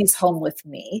February. So he's home with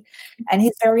me, and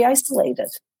he's very isolated.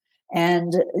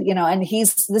 And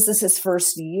this is his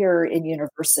first year in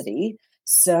university.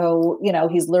 So,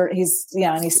 he's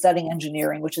studying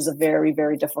engineering, which is a very,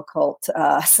 very difficult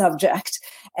subject.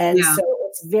 And so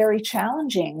it's very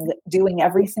challenging doing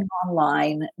everything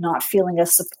online, not feeling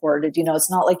as supported. It's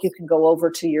not like you can go over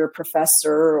to your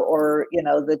professor or,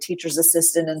 the teacher's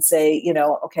assistant and say,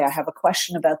 okay, I have a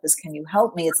question about this. Can you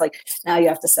help me? It's like now you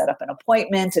have to set up an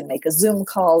appointment and make a Zoom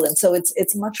call. And so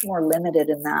it's much more limited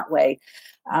in that way.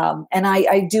 And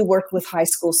I do work with high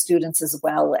school students as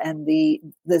well. And the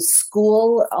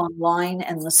school online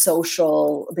and the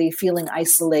social, the feeling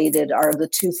isolated are the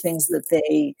 2 things that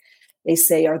they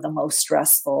say are the most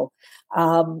stressful.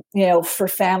 For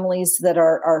families that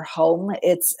are home,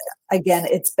 it's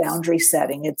boundary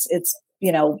setting. It's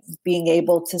being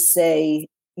able to say,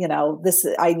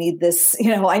 I need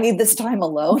this time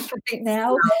alone right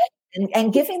now.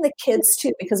 And giving the kids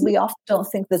too, because we often don't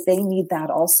think that they need that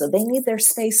also. They need their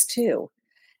space too.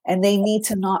 And they need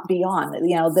to not be on,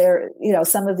 they're,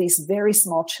 some of these very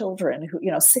small children who,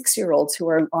 6-year-olds who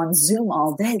are on Zoom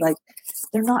all day, like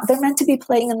they're meant to be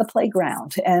playing in the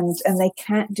playground and they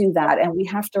can't do that. And we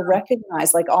have to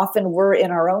recognize, like often we're in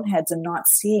our own heads and not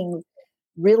seeing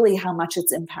really how much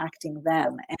it's impacting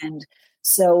them. And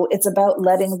so it's about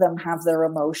letting them have their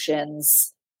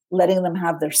emotions, letting them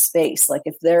have their space. Like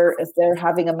if they're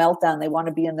having a meltdown, they want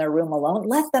to be in their room alone,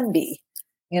 let them be.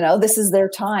 this is their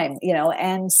time,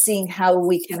 and seeing how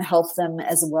we can help them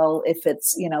as well. If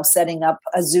it's, setting up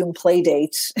a Zoom play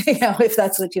date, if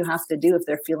that's what you have to do, if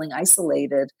they're feeling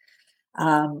isolated,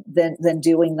 then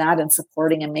doing that and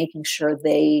supporting and making sure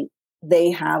they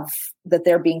have, that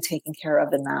they're being taken care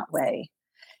of in that way.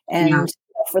 And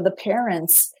for the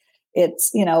parents,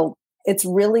 it's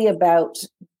really about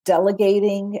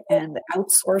delegating and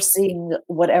outsourcing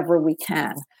whatever we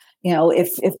can.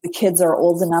 If the kids are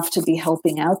old enough to be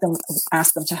helping out, then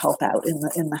ask them to help out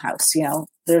in the house.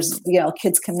 There's,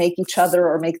 kids can make each other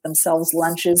or make themselves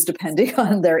lunches depending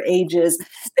on their ages.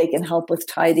 They can help with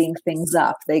tidying things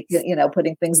up. They can,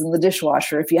 putting things in the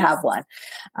dishwasher if you have one.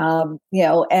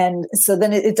 And so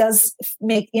then it does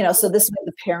make, so this way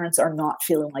the parents are not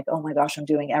feeling like, oh my gosh, I'm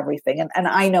doing everything. And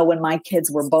I know when my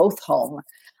kids were both home,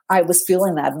 I was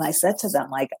feeling that. And I said to them,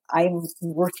 like, I'm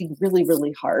working really,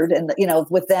 really hard. And,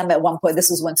 with them at one point, this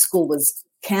was when school was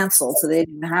canceled, so they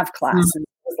didn't have class. Mm-hmm. And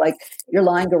it was like, you're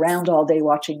lying around all day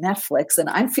watching Netflix and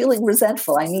I'm feeling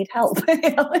resentful. I need help.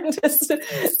 And just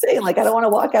saying, like, I don't want to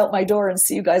walk out my door and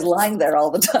see you guys lying there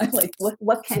all the time. Like,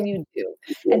 what can you do?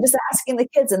 And just asking the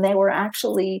kids. And they were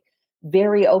actually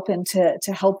very open to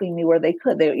helping me where they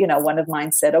could. They, one of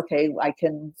mine said, okay, I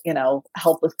can,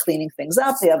 help with cleaning things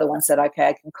up. The other one said, okay,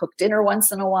 I can cook dinner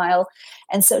once in a while.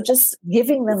 And so just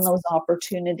giving them those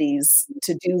opportunities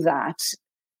to do that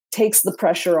takes the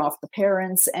pressure off the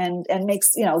parents and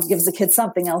makes, gives the kids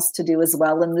something else to do as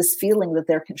well. And this feeling that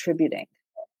they're contributing.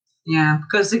 Yeah.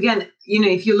 Because again,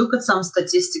 if you look at some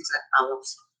statistics, I love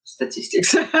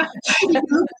statistics. I'm a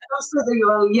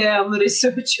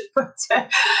researcher, but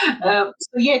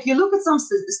if you look at some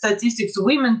statistics,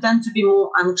 women tend to be more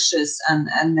anxious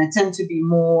and they tend to be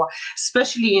more,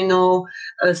 especially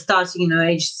starting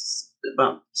age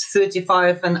about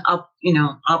 35 and up,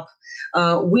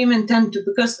 women tend to,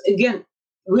 because again,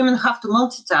 women have to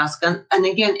multitask and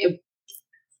again,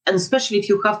 and especially if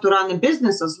you have to run a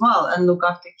business as well and look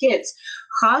after kids,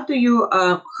 how do you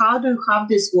have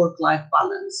this work-life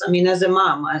balance? I mean, as a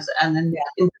mom, as an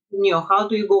entrepreneur, how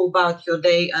do you go about your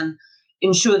day and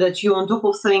ensure that you're on top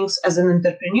of things as an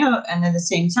entrepreneur and at the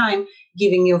same time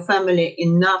giving your family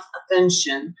enough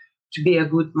attention to be a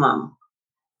good mom?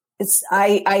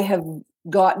 I have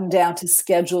gotten down to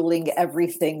scheduling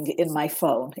everything in my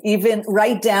phone, even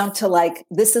right down to like,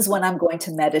 this is when I'm going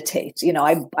to meditate.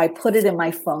 I put it in my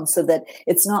phone so that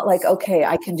it's not like, okay,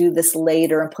 I can do this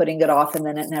later and putting it off and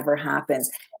then it never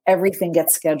happens. Everything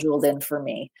gets scheduled in for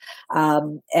me.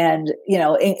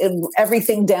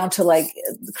 Everything down to like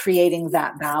creating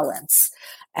that balance.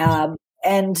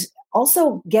 And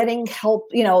also getting help,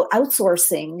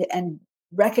 outsourcing and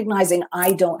recognizing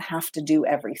I don't have to do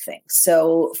everything.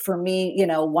 So for me,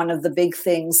 one of the big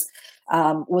things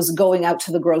was going out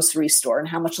to the grocery store and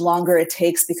how much longer it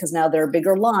takes because now there are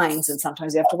bigger lines and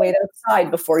sometimes you have to wait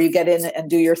outside before you get in and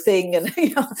do your thing. And,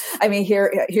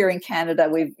 here in Canada,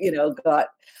 we've, got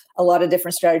a lot of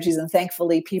different strategies and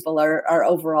thankfully people are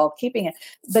overall keeping it.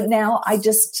 But now I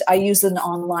use an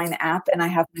online app and I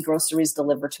have my groceries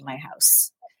delivered to my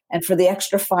house. And for the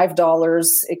extra $5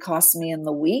 it costs me in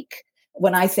the week,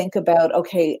 when I think about,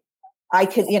 okay, I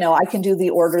can do the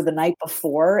order the night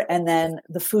before and then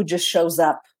the food just shows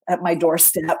up at my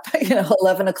doorstep,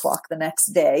 11 o'clock the next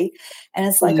day. And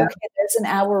it's like, okay, there's an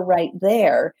hour right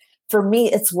there. For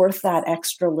me, it's worth that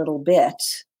extra little bit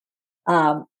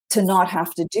to not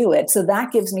have to do it. So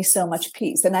that gives me so much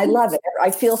peace. And I love it.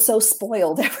 I feel so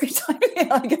spoiled every time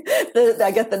I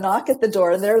get the knock at the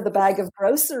door and there's the bag of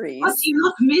groceries. But you're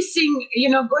not missing,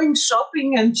 going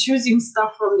shopping and choosing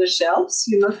stuff from the shelves.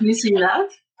 You're not missing that?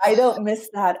 I don't miss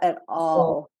that at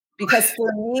all. Because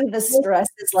for me, the stress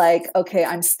is like, okay,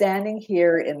 I'm standing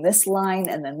here in this line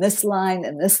and then this line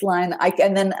and this line.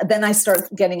 And then I start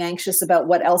getting anxious about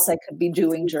what else I could be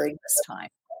doing during this time.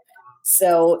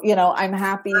 So, I'm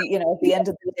happy, at the end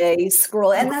of the day,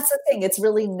 scroll. And that's the thing. It's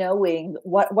really knowing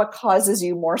what causes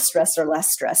you more stress or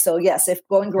less stress. So yes, if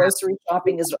going grocery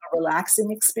shopping is a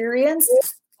relaxing experience,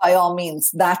 by all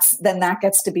means, then that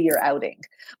gets to be your outing.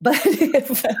 But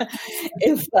if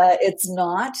it's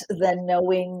not, then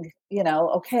knowing,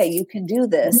 okay, you can do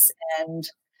this. And,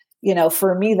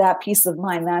 for me, that peace of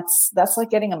mind, that's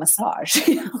like getting a massage,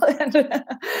 and,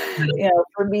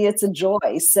 for me, it's a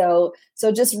joy. So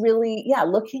just really,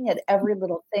 looking at every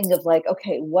little thing of like,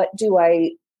 okay, what do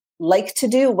I like to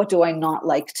do? What do I not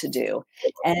like to do?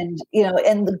 And,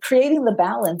 creating the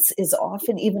balance is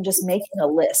often even just making a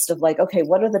list of like, okay,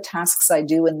 what are the tasks I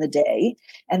do in the day?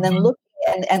 And then looking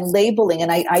and labeling.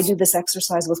 And I do this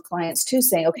exercise with clients too,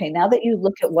 saying, okay, now that you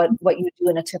look at what you do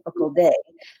in a typical day,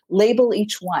 label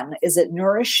each one. Is it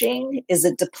nourishing? Is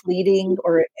it depleting?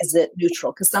 Or is it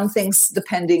neutral? Because some things,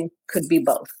 depending, could be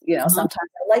both. Sometimes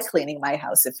I like cleaning my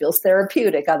house. It feels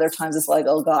therapeutic. Other times it's like,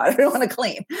 oh God, I don't want to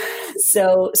clean.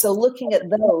 So looking at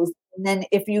those, and then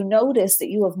if you notice that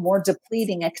you have more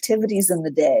depleting activities in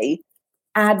the day,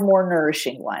 add more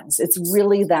nourishing ones. It's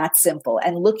really that simple.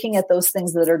 And looking at those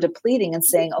things that are depleting and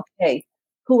saying, okay,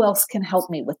 who else can help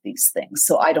me with these things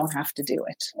so I don't have to do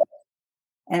it?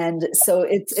 And so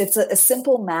it's a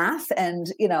simple math, and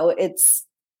it's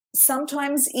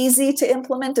sometimes easy to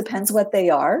implement, depends what they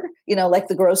are. Like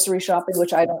the grocery shopping,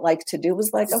 which I don't like to do,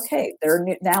 was like, okay, there are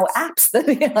now apps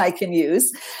that I can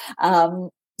use.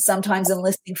 Sometimes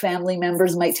enlisting family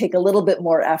members might take a little bit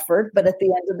more effort, but at the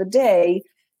end of the day,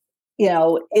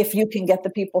 if you can get the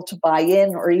people to buy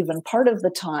in, or even part of the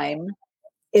time,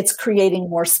 it's creating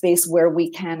more space where we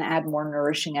can add more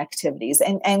nourishing activities,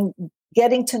 and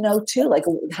getting to know too, like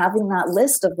having that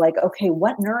list of like, okay,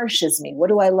 what nourishes me? What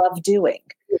do I love doing?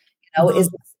 Is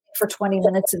it for 20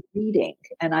 minutes of reading,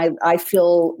 and I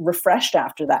feel refreshed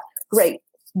after that? Great.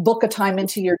 Book a time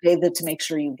into your day to make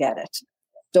sure you get it.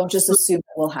 Don't just assume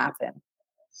it will happen,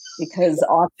 because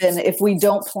often if we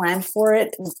don't plan for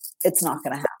it, it's not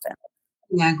going to happen.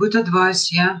 Yeah, good advice.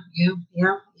 Yeah. You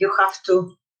have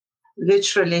to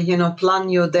literally, plan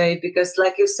your day, because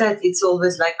like you said, it's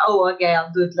always like, oh, okay,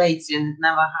 I'll do it later, and it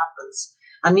never happens.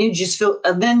 And you just feel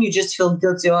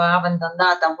guilty. Oh, I haven't done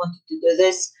that. I wanted to do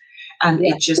this. And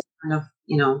it just kind of,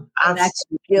 adds.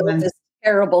 Guilt is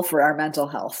terrible for our mental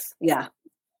health. Yeah.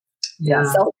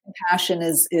 Self-compassion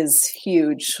is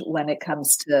huge when it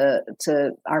comes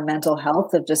to our mental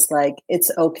health, of just like, it's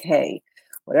okay.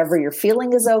 Whatever you're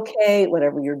feeling is okay.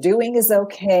 Whatever you're doing is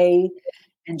okay.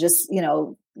 And just,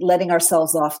 letting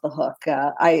ourselves off the hook.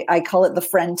 I call it the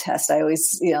friend test. I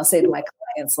always, say to my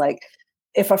clients, like,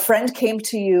 if a friend came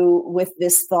to you with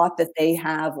this thought that they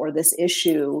have, or this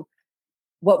issue,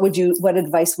 what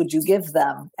advice would you give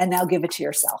them? And now give it to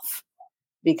yourself.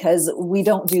 Because we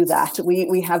don't do that.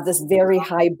 We have this very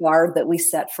high bar that we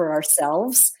set for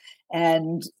ourselves.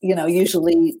 And,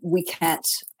 usually we can't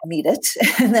meet it.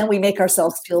 And then we make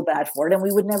ourselves feel bad for it. And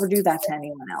we would never do that to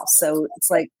anyone else. So it's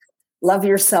like, love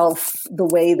yourself the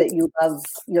way that you love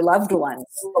your loved ones.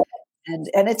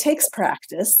 And it takes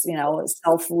practice.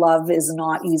 Self-love is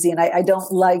not easy. And I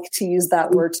don't like to use that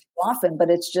word too often,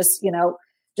 but it's just,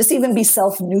 just even be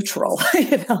self-neutral,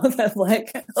 that's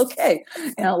like, okay,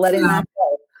 letting that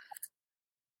go.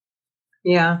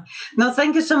 Yeah. No,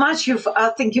 thank you so much. I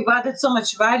think you've added so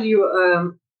much value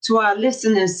to our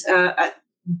listeners.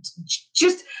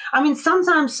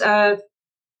 Sometimes,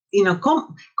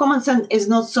 common sense is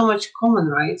not so much common,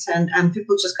 right? And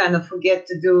people just kind of forget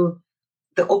to do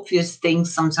the obvious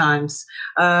things sometimes.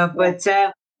 But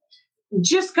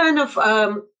just kind of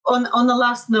on the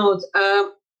last note,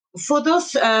 for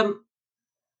those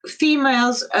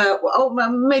females, or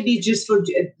maybe just for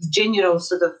general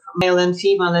sort of male and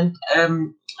female and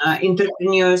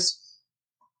entrepreneurs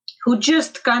who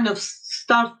just kind of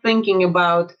start thinking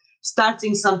about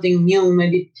starting something new,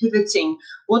 maybe pivoting,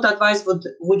 what advice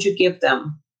would you give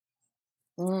them?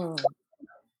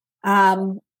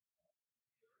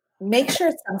 Make sure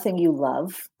it's something you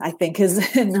love, I think,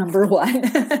 is number one,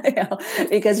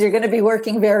 because you're going to be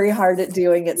working very hard at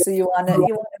doing it. So you want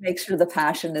to make sure the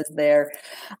passion is there.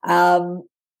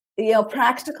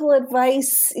 Practical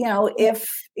advice, if,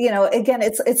 again,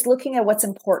 it's looking at what's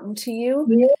important to you.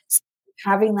 So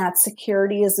having that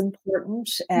security is important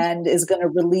and is going to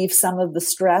relieve some of the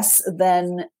stress.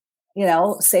 Then,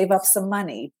 save up some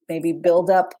money, maybe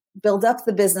build up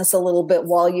the business a little bit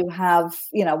while you have,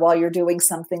 while you're doing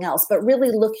something else, but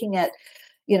really looking at,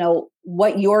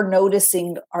 what you're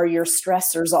noticing are your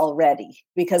stressors already,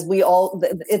 because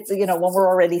it's, when we're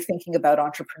already thinking about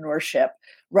entrepreneurship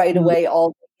right away,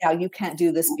 you can't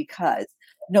do this because.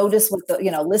 Notice what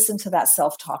listen to that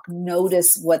self-talk,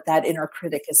 notice what that inner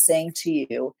critic is saying to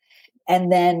you, and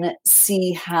then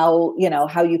see how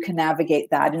you can navigate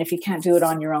that. And if you can't do it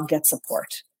on your own, get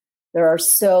support. There are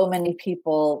so many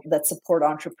people that support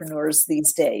entrepreneurs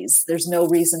these days. There's no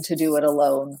reason to do it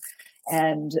alone.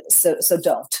 And so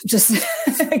don't just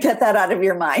get that out of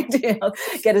your mind,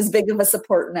 get as big of a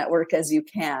support network as you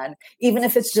can, even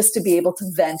if it's just to be able to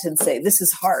vent and say, this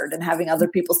is hard. And having other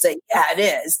people say, yeah, it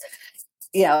is.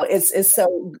 It's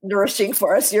so nourishing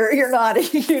for us. You're nodding,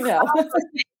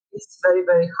 It's very,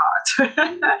 very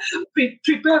hard.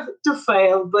 Prepare to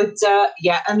fail, but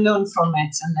and learn from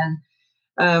it, and then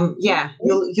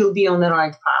you'll be on the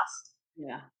right path.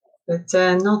 Yeah. But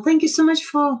no, thank you so much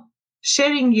for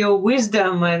sharing your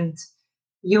wisdom and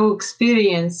your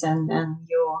experience and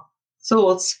your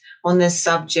thoughts on this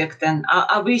subject. And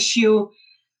I wish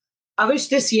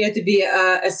this year to be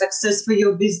a success for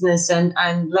your business. And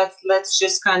let's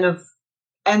just kind of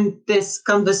end this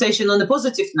conversation on a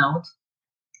positive note.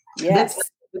 Yes.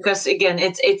 Because again,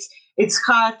 it's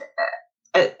hard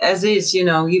as is,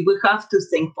 we have to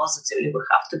think positively. We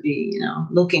have to be,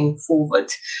 looking forward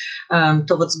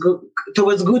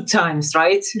towards good times,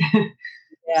 right?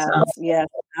 Yes,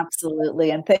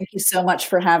 absolutely. And thank you so much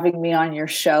for having me on your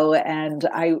show. And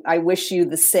I wish you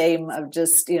the same of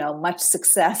just, much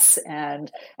success,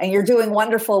 and you're doing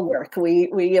wonderful work.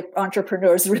 We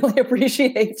entrepreneurs really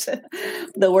appreciate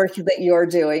the work that you're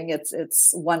doing.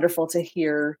 It's wonderful to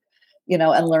hear,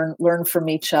 and learn from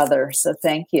each other. So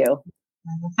thank you.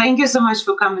 Thank you so much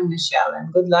for coming, Michelle,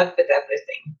 and good luck with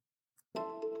everything.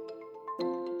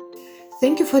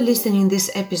 Thank you for listening to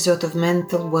this episode of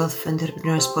Mental Wealth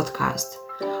Entrepreneurs Podcast.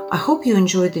 I hope you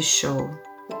enjoyed this show.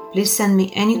 Please send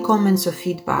me any comments or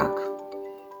feedback.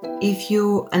 If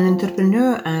you're an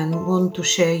entrepreneur and want to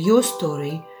share your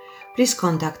story, please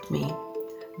contact me.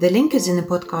 The link is in the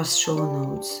podcast show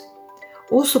notes.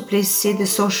 Also, please see the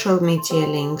social media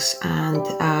links and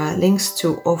links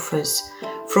to offers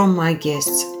from my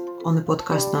guests on the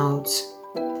podcast notes.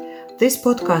 This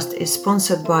podcast is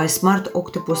sponsored by Smart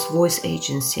Octopus Voice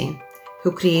Agency,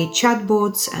 who create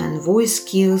chatbots and voice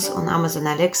skills on Amazon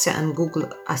Alexa and Google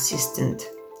Assistant.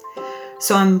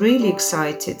 So I'm really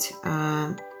excited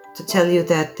to tell you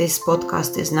that this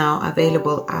podcast is now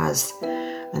available as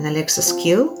an Alexa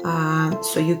skill.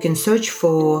 So you can search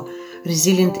for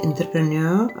Resilient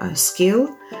Entrepreneur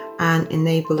skill and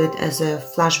enable it as a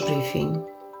flash briefing.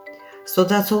 So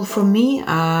that's all from me.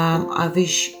 I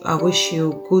wish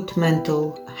you good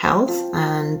mental health,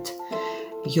 and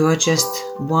you are just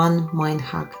one mind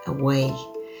hack away.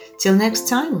 Till next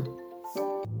time.